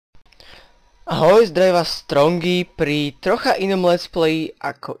Ahoj, zdravím vás Strongy pri trocha inom let's play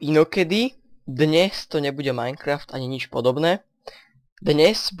ako inokedy. Dnes to nebude Minecraft ani nič podobné.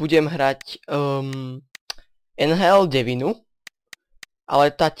 Dnes budem hrať NHL09, ale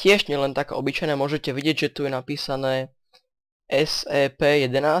tá tiež nie len taká obyčajná, môžete vidieť, že tu je napísané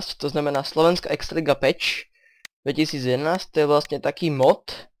SEP11, to znamená Slovenská extraliga patch 2011, to je vlastne taký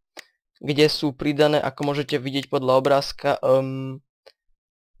mod, kde sú pridané, ako môžete vidieť podľa obrázka,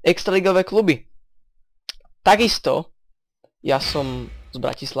 extraligové kluby. Takisto, ja som z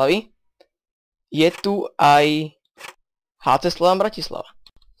Bratislavy, je tu aj HC Slovan Bratislava.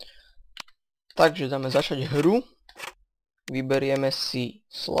 Takže dáme začať hru, vyberieme si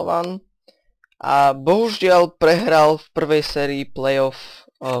Slovan a bohužiaľ prehral v prvej sérii playoff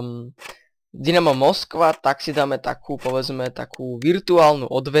Dynamo Moskva, tak si dáme takú, povedzme, takú virtuálnu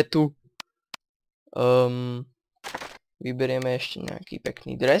odvetu. Vyberieme ešte nejaký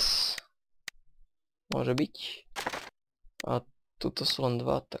pekný dres. Môže byť. A tuto sú len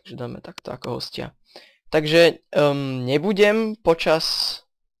dva, takže dáme takto ako hostia. Takže nebudem počas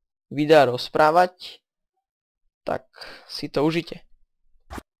videa rozprávať, tak si to užite.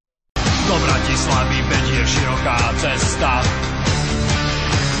 Do Bratislavy vedie široká cesta.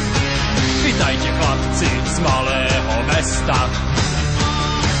 Vitajte chlapci z malého mesta.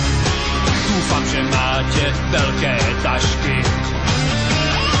 Dúfam, že máte veľké tašky.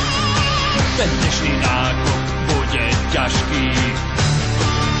 Ten dnešný nákup bude ťažký.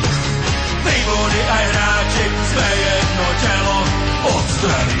 Tribúny aj hráči, sme jedno telo.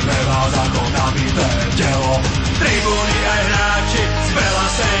 Odstrelíme vás ako nabité telo. Tribúny aj hráči, z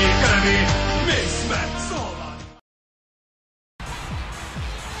belasej krvi. My sme Slovan.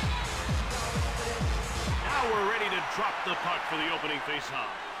 Now we're ready to drop the puck for the opening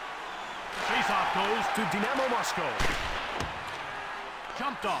faceoff. Faceoff goes to Dynamo Moskva.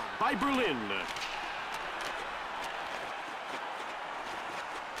 Jumped on by Berlin.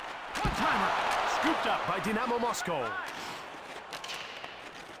 One-timer. Scooped up by Dynamo Moskva.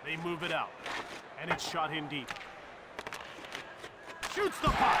 They move it out. And it's shot in deep. Shoots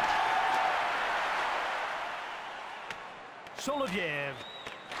the puck. Soloviev.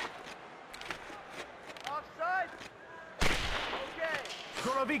 Offside. Okay.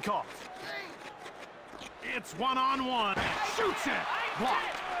 Gorovikov. It's one-on-one. Shoots it.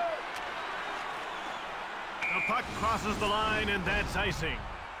 Blocked. The puck crosses the line, and that's icing.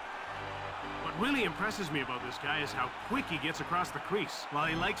 What really impresses me about this guy is how quick he gets across the crease. Well,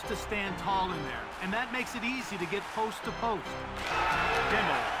 he likes to stand tall in there, and that makes it easy to get post to post.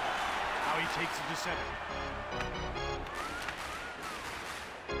 Demel. How he takes it to center.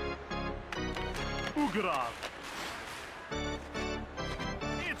 Ugarov.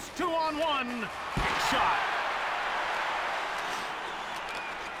 It's 2-on-1. Big shot.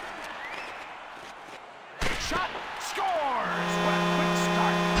 Shot. Scores. What a quick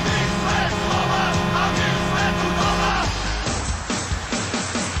start.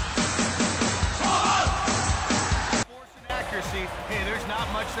 Force and accuracy. Hey, there's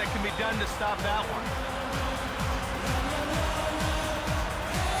not much that can be done to stop that one.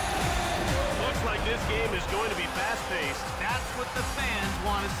 Looks like this game is going to be fast-paced. That's what the fans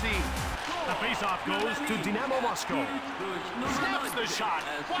want to see. The faceoff goes to Dynamo Moskva. Snaps the shot.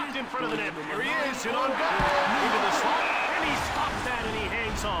 Blocked in front of the net. Here he is, and on goal. Into the slot, and he stops that, and he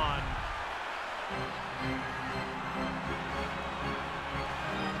hangs on.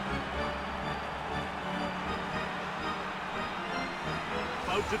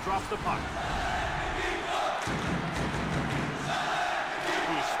 About to drop the puck.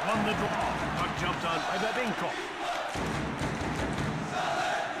 Who's won the draw. Puck jumped on by Babinko.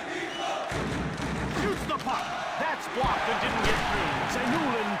 Shoots the puck. That's blocked and didn't get through.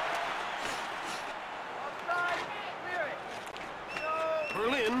 Zaynulin. Offside. Clear it. No.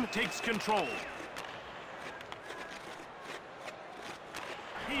 Berlin takes control.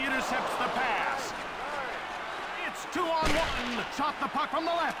 He intercepts the pass. It's 2-on-1. Shot the puck from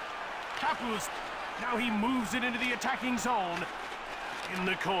the left. Kapuš. Now he moves it into the attacking zone. In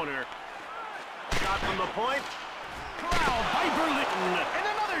the corner. Shot from the point. Corralled by Berlin. And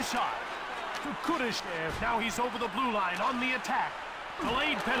another shot. To Kudishnev. Now he's over the blue line on the attack.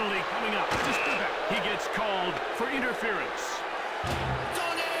 Delayed penalty coming up. He gets called for interference.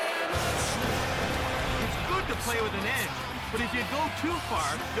 It's good to play with an edge, but if you go too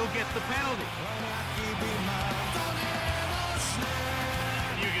far, you'll get the penalty.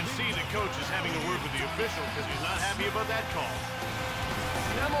 And you can see the coach is having a word with the official because he's not happy about that call.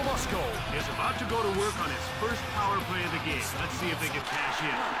 Dynamo Moskva is about to go to work on his first power play of the game. Let's see if they can cash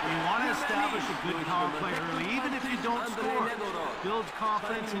in. You want to establish a good power play early, even if you don't score. Builds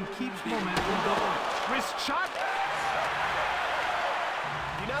confidence and keeps momentum going. Wrist shot.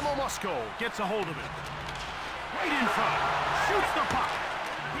 Dynamo Moskva gets a hold of it. Right in front. Shoots the puck.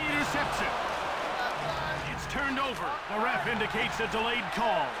 He intercepts it. It's turned over. The ref indicates a delayed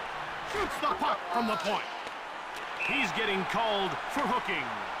call. Shoots the puck from the point. He's getting called for hooking.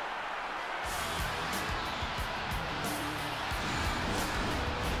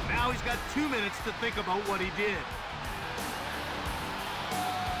 Now he's got 2 minutes to think about what he did.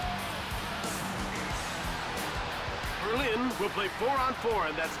 Berlin will play 4-on-4,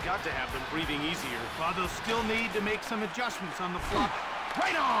 and that's got to have them breathing easier. But they'll still need to make some adjustments on the fly.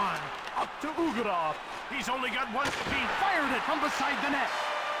 Right on! Up to Ugarov. He's only got one speed. Fired it from beside the net.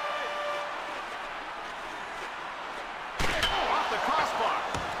 Oh, off the crossbar.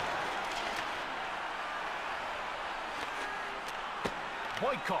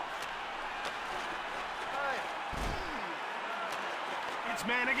 Boykov. It's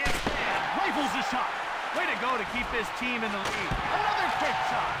man against man. Rifles the shot. Way to go to keep his team in the lead. Another quick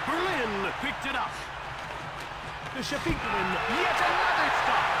shot. Berlin picked it up. The Shafiqlin, yet another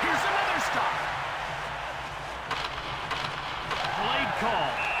stop. Here's another stop. Delayed call.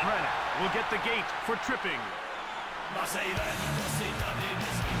 Brennan will get the gate for tripping.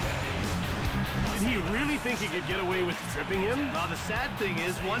 Did he really think he could get away with tripping him? Now the sad thing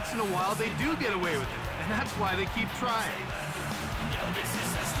is, once in a while they do get away with it, and that's why they keep trying.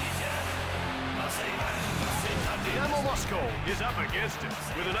 Dynamo Moskva is up against it.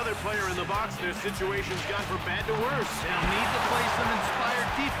 With another player in the box, their situation's gone from bad to worse. They'll need to play some inspired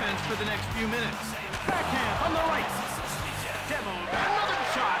defense for the next few minutes. Backhand on the right. Demel, another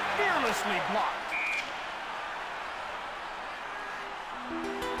shot, fearlessly blocked.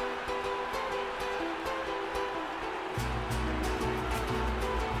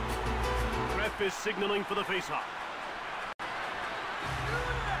 Ref is signaling for the faceoff.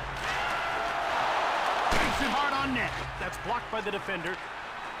 It hard on net. That's blocked by the defender.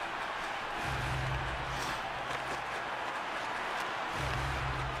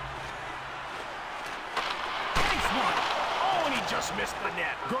 Nice one. Oh, and he just missed the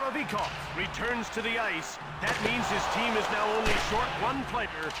net. Gorovikov returns to the ice. That means his team is now only short one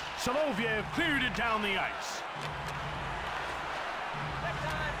player. Soloviev cleared it down the ice.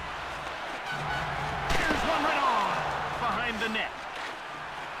 Here's one right on. Behind the net.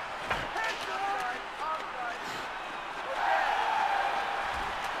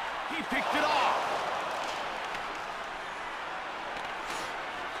 He picked it off.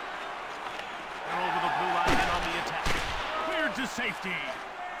 They're over the blue line and on the attack. Cleared to safety.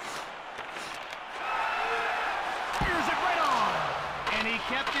 Here's it right on. And he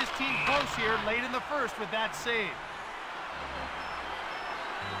kept his team close here late in the first with that save.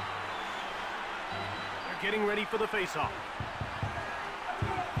 They're getting ready for the faceoff.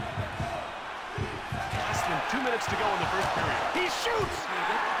 Less than 2 minutes to go in the first period. He shoots!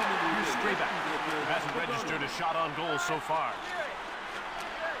 Here's Strayback. Hasn't registered a shot on goal so far.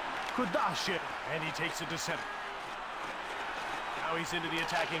 Kudashev, and he takes it to center. Now he's into the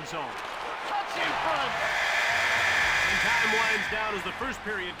attacking zone. Cuts in front! And time winds down as the first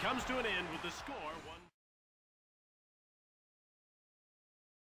period comes to an end with the score 1.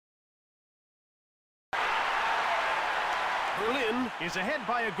 Berlin is ahead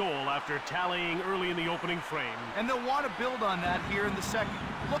by a goal after tallying early in the opening frame. And they'll want to build on that here in the second.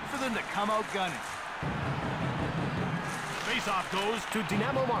 Look for them to come out gunning. Faceoff goes to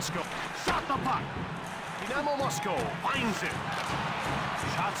Dynamo Moskva. Shot the puck. Dynamo Moskva finds it.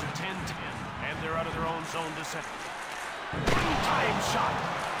 Shots are 10-10, and they're out of their own zone to center. One-time shot.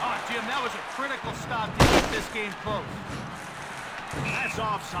 Oh, Jim, that was a critical stop to keep this game close. That's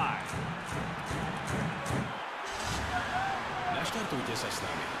offside. Naštartujte sa s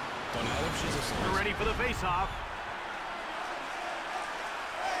nami. To najlepšie zo They're ready for the faceoff.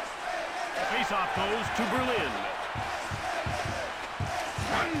 The faceoff goes to Berlin.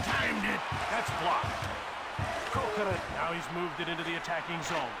 One-timed it. That's blocked. Kokaret. Now he's moved it into the attacking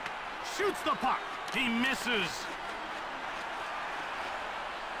zone. Shoots the puck. He misses.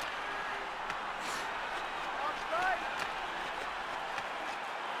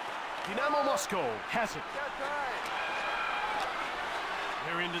 Dynamo Moskva has it.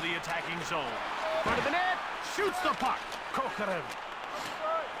 They're into the attacking zone. Front of the net. Shoots the puck. Kokarev.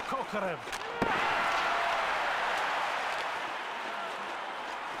 Kokarev.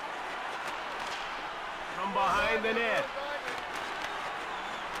 From behind the net.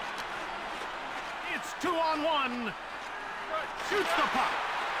 It's 2-on-1. Shoots the puck.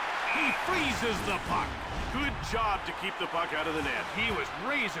 He freezes the puck. Good job to keep the puck out of the net. He was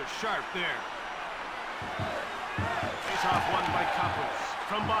razor sharp there. Face-off won by Kapuš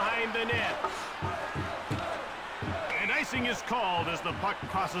from behind the net. And icing is called as the puck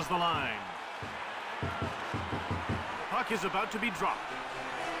crosses the line. The puck is about to be dropped.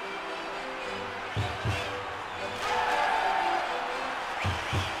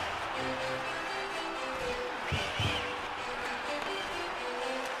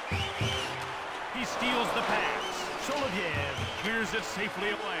 He steals the pass. Soloviev clears it safely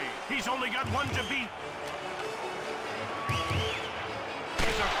away. He's only got one to beat.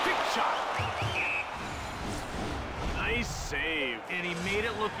 It's a quick shot. Nice save. And he made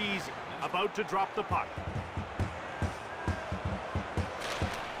it look easy. About to drop the puck.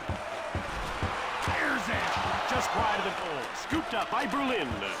 Fires it. Just wide of the goal. Scooped up by Berlin.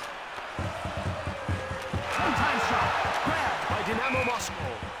 One-time shot. Grabbed by Dynamo Moskva.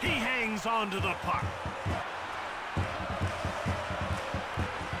 He hangs on to the puck.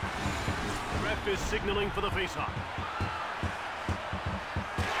 The ref is signaling for the face-off.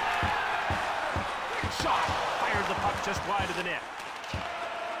 Quick shot. Fired the puck just wide of the net.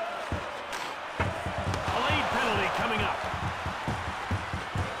 A late penalty coming up.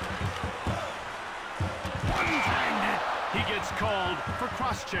 One-timed it. He gets called for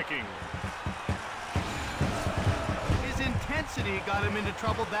cross-checking. Intensity got him into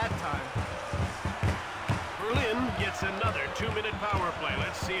trouble that time. Berlin gets another 2-minute power play.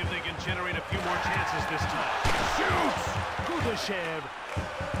 Let's see if they can generate a few more chances this time. Shoots! Kudashev.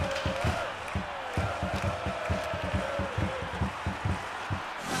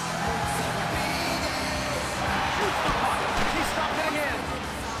 Shoots the puck. He stopped it again.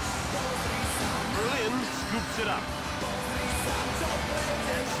 Berlin scoops it up.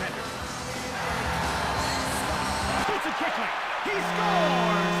 Dead center. Shoots it quickly. He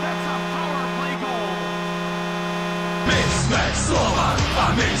scores! That's a power play goal. My sme Slovan a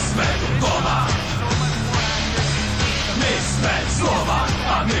my sme doma. My sme Slovan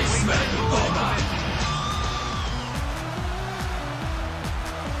a my sme doma.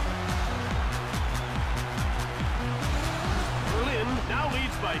 Berlin now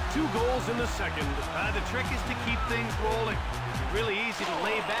leads by 2 goals in the second. The trick is to keep things rolling. It's really easy to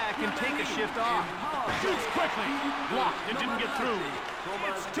lay back and take a shift off. Shoots quickly. Blocked. It didn't get through.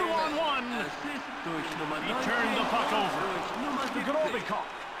 It's 2-on-1. He turned the puck over. To Gorovikov.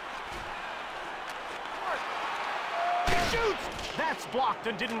 Shoots! That's blocked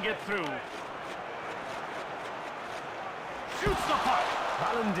and didn't get through. Shoots the puck.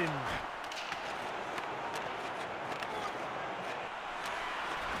 Valentin.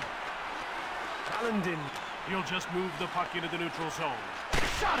 Valentin. He'll just move the puck into the neutral zone.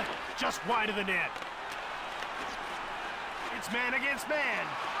 Shot it! Just wide of the net. It's man against man.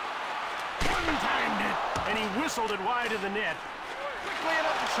 One-timed it. And he whistled it wide of the net. Quickly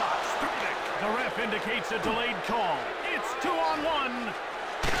another shot. The ref indicates a delayed call. It's 2-on-1.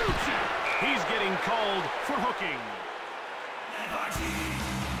 Shoots it. He's getting called for hooking.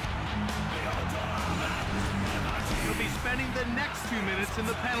 He'll be spending the next 2 minutes in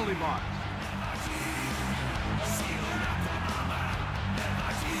the penalty box.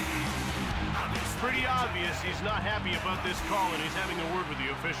 Pretty obvious he's not happy about this call and he's having a word with the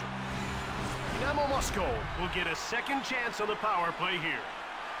official. Dynamo Moskva will get a second chance on the power play here.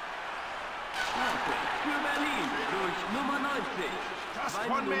 Just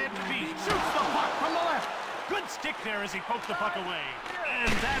one man to beat. Shoots the puck from the left. Good stick there as he poked the puck away.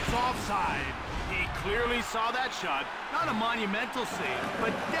 And that's offside. He clearly saw that shot. Not a monumental save, but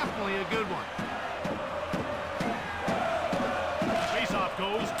definitely a good one. Face-off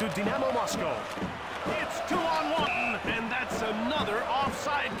goes to Dynamo Moskva. It's 2-on-1, and that's another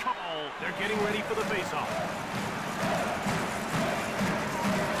offside call. They're getting ready for the face-off.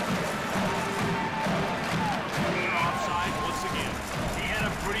 They're offside once again. He had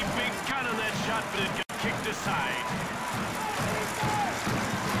a pretty big gun on that shot, but it got kicked aside.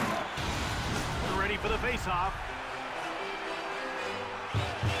 They're ready for the face-off.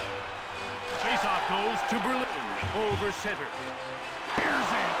 Face-off goes to Berlin. Over center. Here's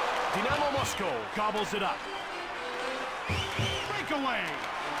it. Dynamo Moskva gobbles it up. Breakaway.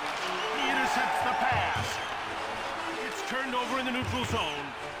 He intercepts the pass. It's turned over in the neutral zone.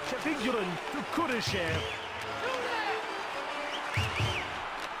 Shevigurin to Kudashev.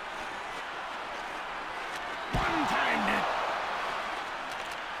 One-timed it.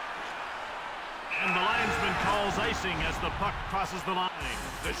 And the linesman calls icing as the puck crosses the line.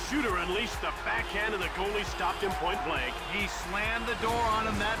 The shooter unleashed the backhand and the goalie stopped him point blank. He slammed the door on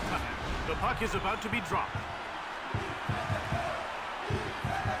him that time. The puck is about to be dropped.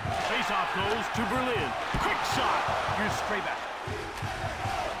 faceoff goes to Berlin. Quick shot. Here's straight back.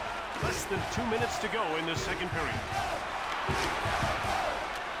 Less than 2 minutes to go in the second period.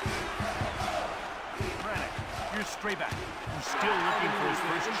 Brannick, here's straight back. He's still looking for his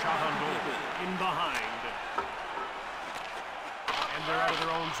first shot on goal. In behind. And they're out of their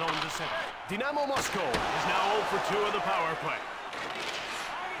own zone to center. Dynamo Moskva is now 0 for 2 on the power play.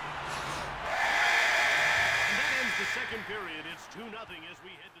 And that ends the second period. It's 2-0 as we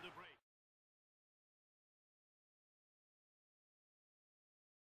head to the break.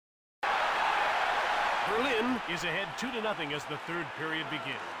 Berlin is ahead 2-0 as the third period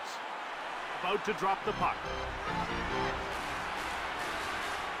begins. About to drop the puck.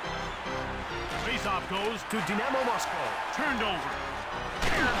 Faceoff goes to Dynamo Moskva. Turned over.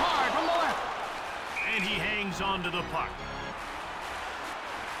 Cleared hard from the left. And he hangs on to the puck.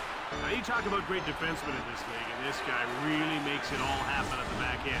 Now you talk about great defensemen in this league, and this guy really makes it all happen at the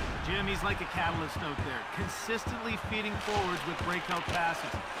back end. Jim, he's like a catalyst out there, consistently feeding forwards with breakout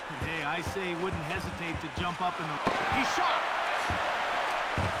passes. And hey, I say he wouldn't hesitate to jump up in the... He shot!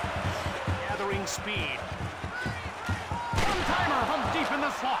 Gathering speed. One-timer from deep in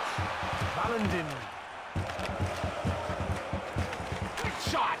the slot. Valentin. Quick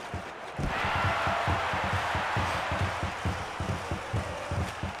shot!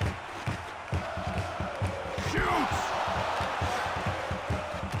 Shoots!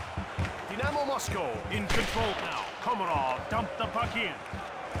 Dynamo Moskva in control now. Komarov dumped the puck in.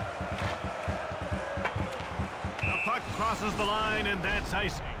 The puck crosses the line, and that's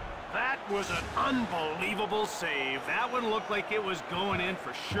icing. That was an unbelievable save. That one looked like it was going in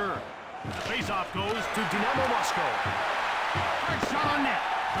for sure. The faceoff goes to Dynamo Moskva. Quick shot on net.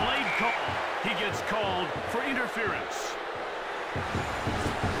 Delayed call. He gets called for interference.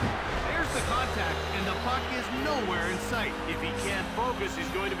 There's the contact, and the puck is nowhere in sight. If he can't focus, he's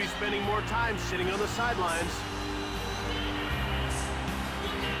going to be spending more time sitting on the sidelines.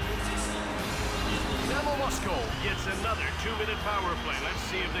 Dynamo Moskva gets another 2-minute power play. Let's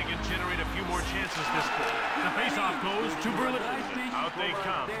see if they can generate a few more chances this quarter. The faceoff goes to Berlin. Out they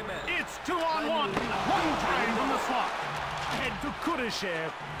come. It's 2-on-1. One time from the slot. Head to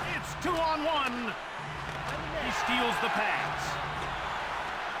Kudashev. It's 2-on-1. He steals the pass.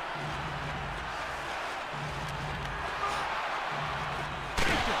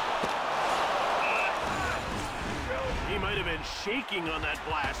 He might have been shaking on that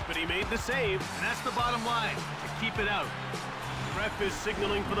blast, but he made the save. And that's the bottom line, to keep it out. Ref is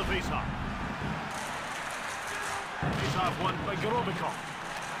signaling for the faceoff. Faceoff won by Gorobikov.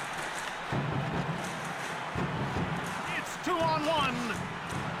 It's 2-on-1.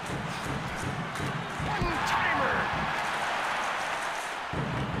 One-timer.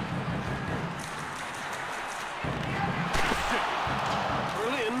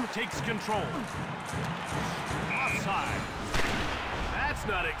 Berlin takes control. Offside. That's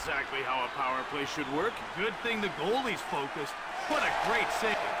not exactly how a power play should work. Good thing the goalie's focused. What a great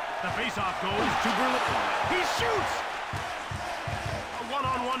save. The faceoff goes to Berlin. He shoots! A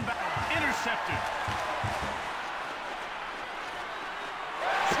one-on-one battle. Intercepted.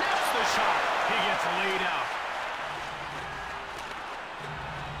 Snaps the shot. He gets laid out.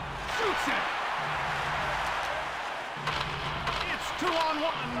 Shoots it! It's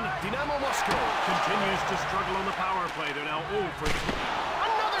 2-on-1. Dynamo Moskva continues to struggle on the power play. They're now 0 for 3.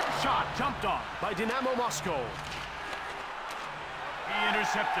 Another shot jumped off by Dynamo Moskva. He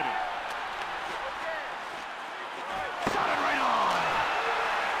intercepted it. Shot it right on.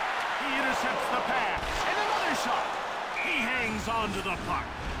 He intercepts the pass. And another shot. He hangs on to the puck.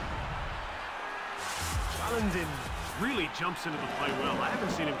 Valentin really jumps into the play well. I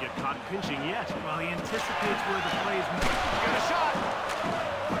haven't seen him get caught pinching yet. Well, he anticipates where the play's moving. Got a shot.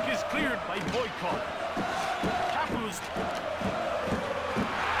 Puck is cleared by Boykov. Kapuš.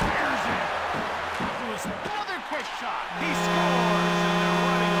 Here's it. Kapuš. Another quick shot. He scores. And they're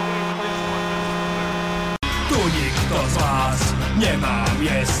running away with this one. Tu nikto z vás nemá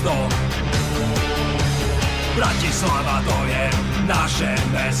miesto. Bratislava to je naše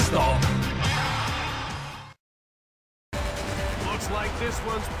mesto. Like this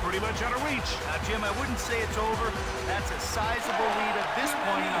one's pretty much out of reach. Now, Jim, I wouldn't say it's over. That's a sizable lead at this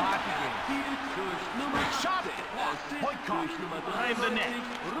point in a hockey game. Shot! Boykov behind the net.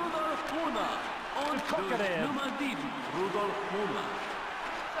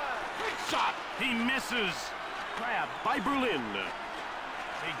 Big shot! He misses. Grabbed by Berlin.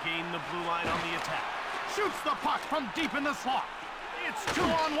 They gain the blue line on the attack. Shoots the puck from deep in the slot. It's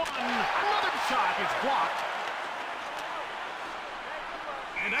 2-on-1. Another shot is blocked.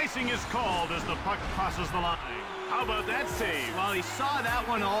 And icing is called as the puck crosses the line. How about that save? Well, he saw that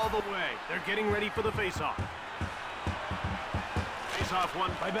one all the way. They're getting ready for the face-off. Face-off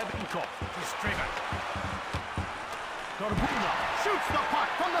won by Babinko. To Strivak. Gorbuna shoots the puck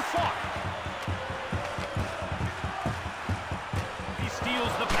from the slot. He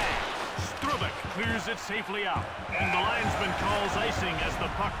steals the pass. Strivak clears it safely out. And the linesman calls icing as the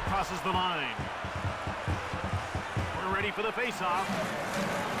puck crosses the line. We're ready for the face-off.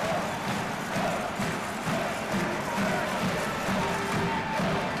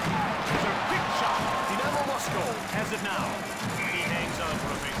 It's a quick shot. Dynamo Moskva has it now. And he hangs on for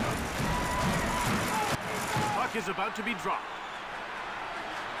a face-off. Puck is about to be dropped.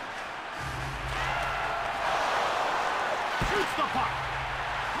 Shoots the puck.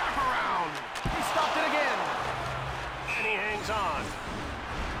 Wrap around. He stopped it again. And he hangs on.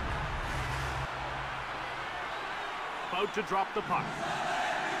 About to drop the puck.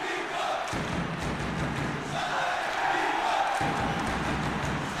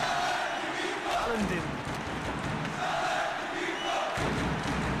 London.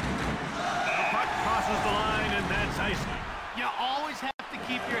 The puck crosses the line, and that's icing. You always have to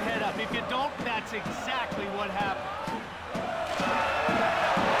keep your head up. If you don't, that's exactly what happens.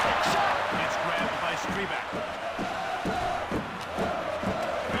 It's grabbed by Strivak.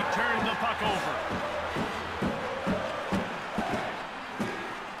 He turned the puck over.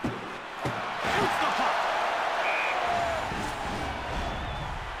 Shoots the puck.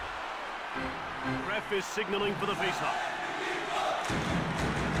 Ref is signaling for the faceoff.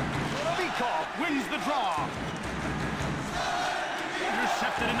 Slovan wins the draw.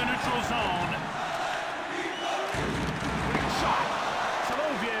 Intercepted in the neutral zone. Quick shot.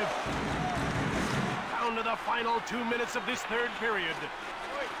 Slovan down to the final 2 minutes of this third period.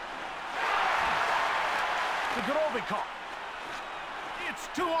 To Gorovicov. It's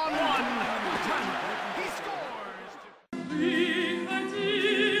 2-on-1. He scores.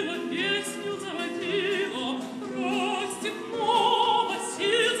 Приходила, песню заводила, простит нового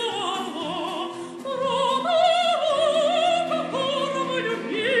сезона, про которого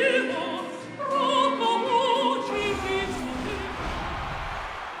любила, про кого чьи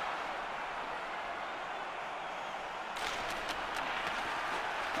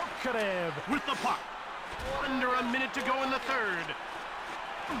Kokarev with the puck. Under a minute to go in the third.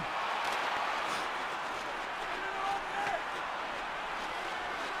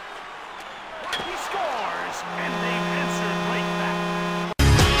 He scores, and they've answered right back.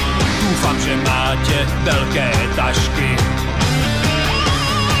 Dúfam, že máte veľké tašky.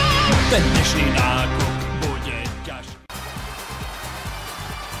 Ten dnešný nákup bude ťažký.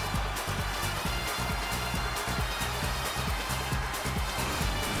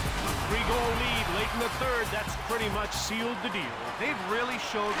 Three-goal lead late in the third. That's pretty much sealed the deal. They've really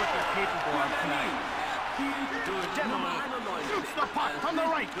showed what they're capable of tonight. Demel shoots the puck from the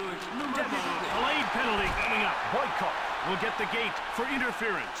right. Demel, delayed penalty coming up. Boyko will get the gate for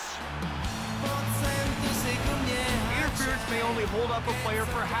interference. Interference may only hold up a player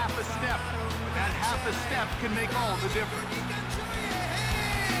for half a step, but that half a step can make all the difference.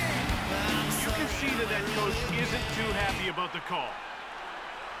 You can see that coach isn't too happy about the call.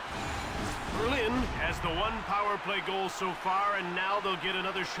 Berlin has the one power play goal so far, and now they'll get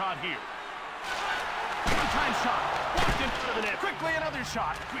another shot here. One-time shot. Walked in front of the net. Quickly another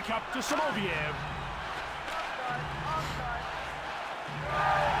shot. Quick up to Somoviev.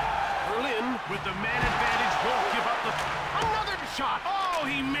 Berlin with the man advantage won't give up the... Another shot. Oh,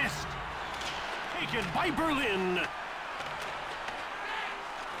 he missed. Taken by Berlin.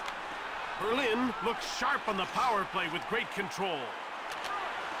 Berlin looks sharp on the power play with great control.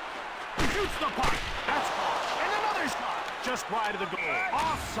 Shoots the puck. That's off. And another shot. Just wide of the goal.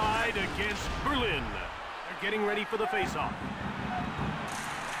 Offside against Berlin. They're getting ready for the face-off.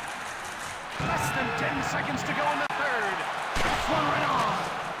 Less than 10 seconds to go in the third. That's one right on.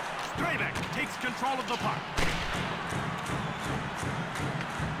 Strivak takes control of the puck.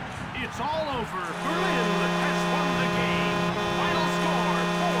 It's all over. Berlin has won the game. Final score,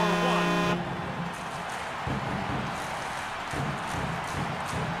 4-1.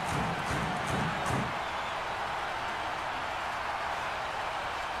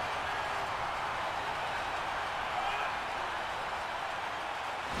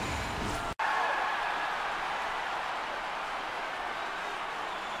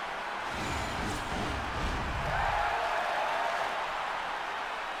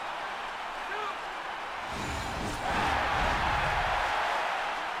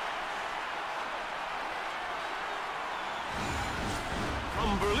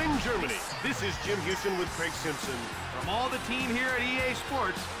 This is Jim Houston with Craig Simpson. From all the team here at EA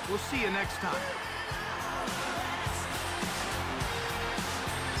Sports, we'll see you next time.